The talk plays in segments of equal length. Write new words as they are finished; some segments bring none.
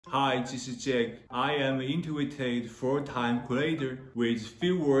Hi, this is Jack. I am an intuitive full-time creator with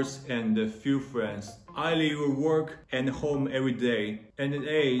few words and few friends. I live, work, and home every day at the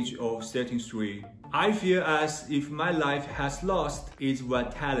age of 33. I feel as if my life has lost its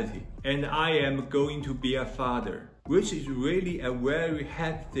vitality, and I am going to be a father, which is really a very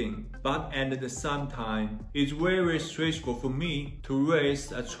happy thing, but at the same time, it's very stressful for me to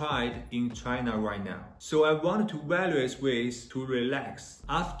raise a child in China right now. So I wanted to various ways to relax.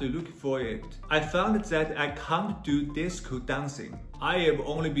 After looking for it, I found that I can't do disco dancing. I have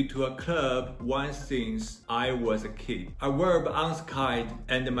only been to a club once since I was a kid. I wear on kite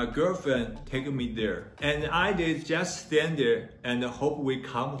and my girlfriend take me there. And I did just stand there and hope we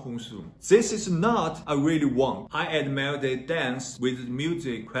come home soon. This is not I really want. I admire they dance with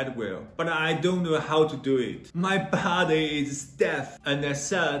music quite well, but I don't know how to do it. My body is stiff and I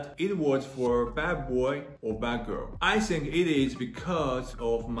said it was for bad boy or bad girl. I think it is because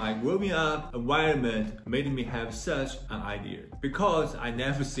of my growing up environment made me have such an idea. Because I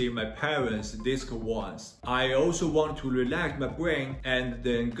never see my parents disco once. I also want to relax my brain and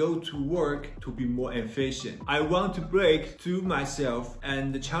then go to work to be more efficient. I want to break through myself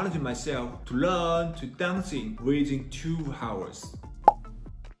and challenge myself to learn to dancing within 2 hours.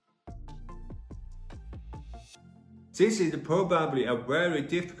 This is probably a very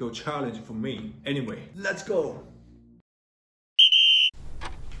difficult challenge for me. Anyway, let's go!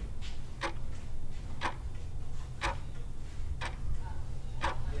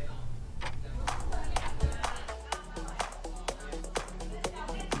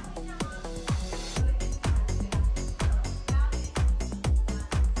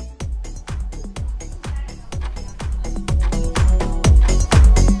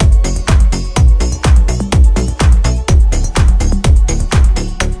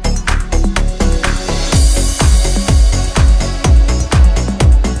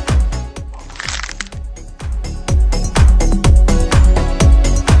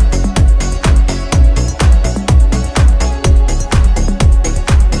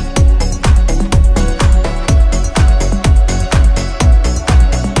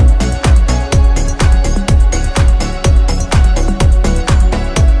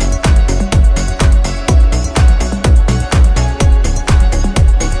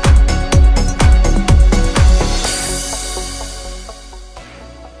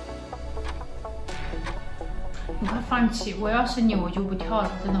你快放弃！我要是你，我就不跳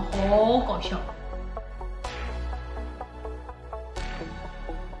了，真的好搞笑。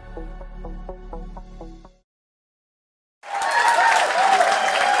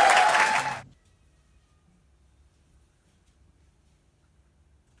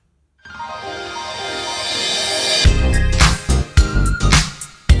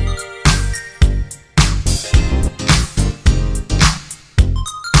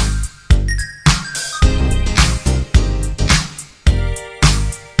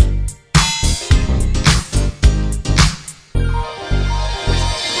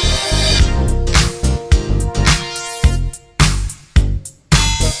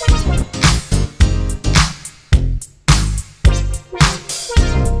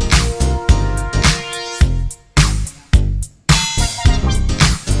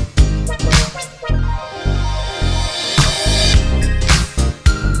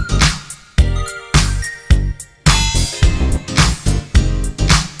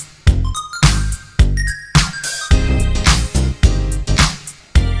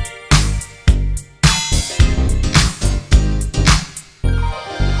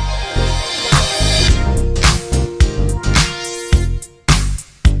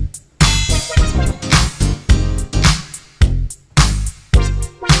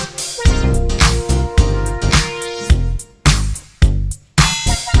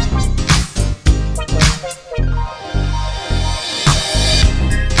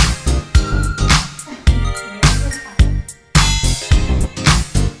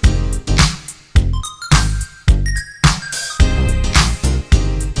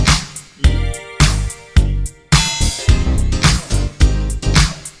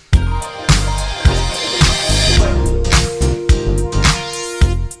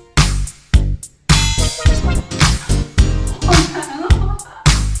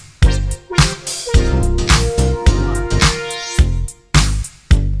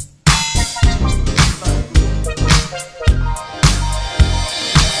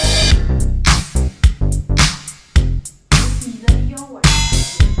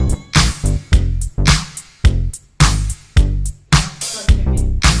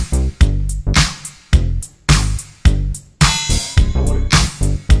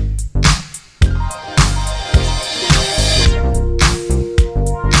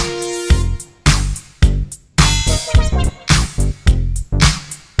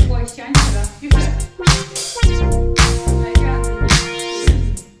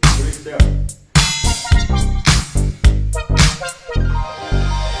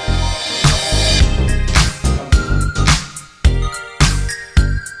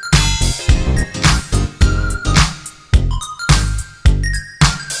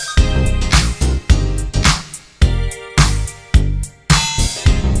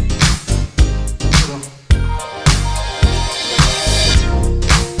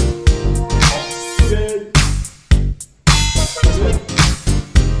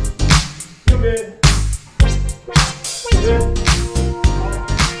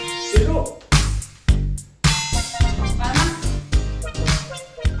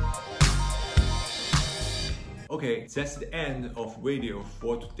Okay, that's the end of video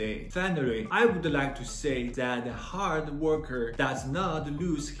for today. Finally, I would like to say that the hard worker does not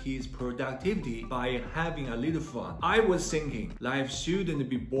lose his productivity by having a little fun. I was thinking life shouldn't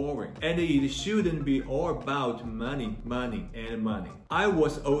be boring, and it shouldn't be all about money, money, and money. I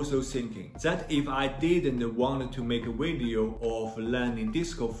was also thinking that if I didn't want to make a video of learning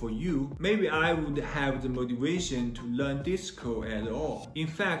disco for you, maybe I would have the motivation to learn disco at all. In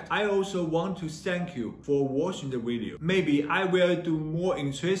fact, I also want to thank you for watching the video. Maybe I will do more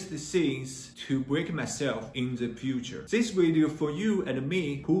interesting things to break myself in the future. This video for you and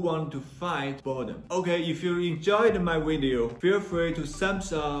me who want to fight boredom. Okay, if you enjoyed my video, feel free to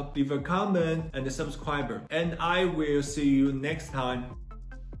thumbs up, leave a comment, and subscribe. And I will see you next time.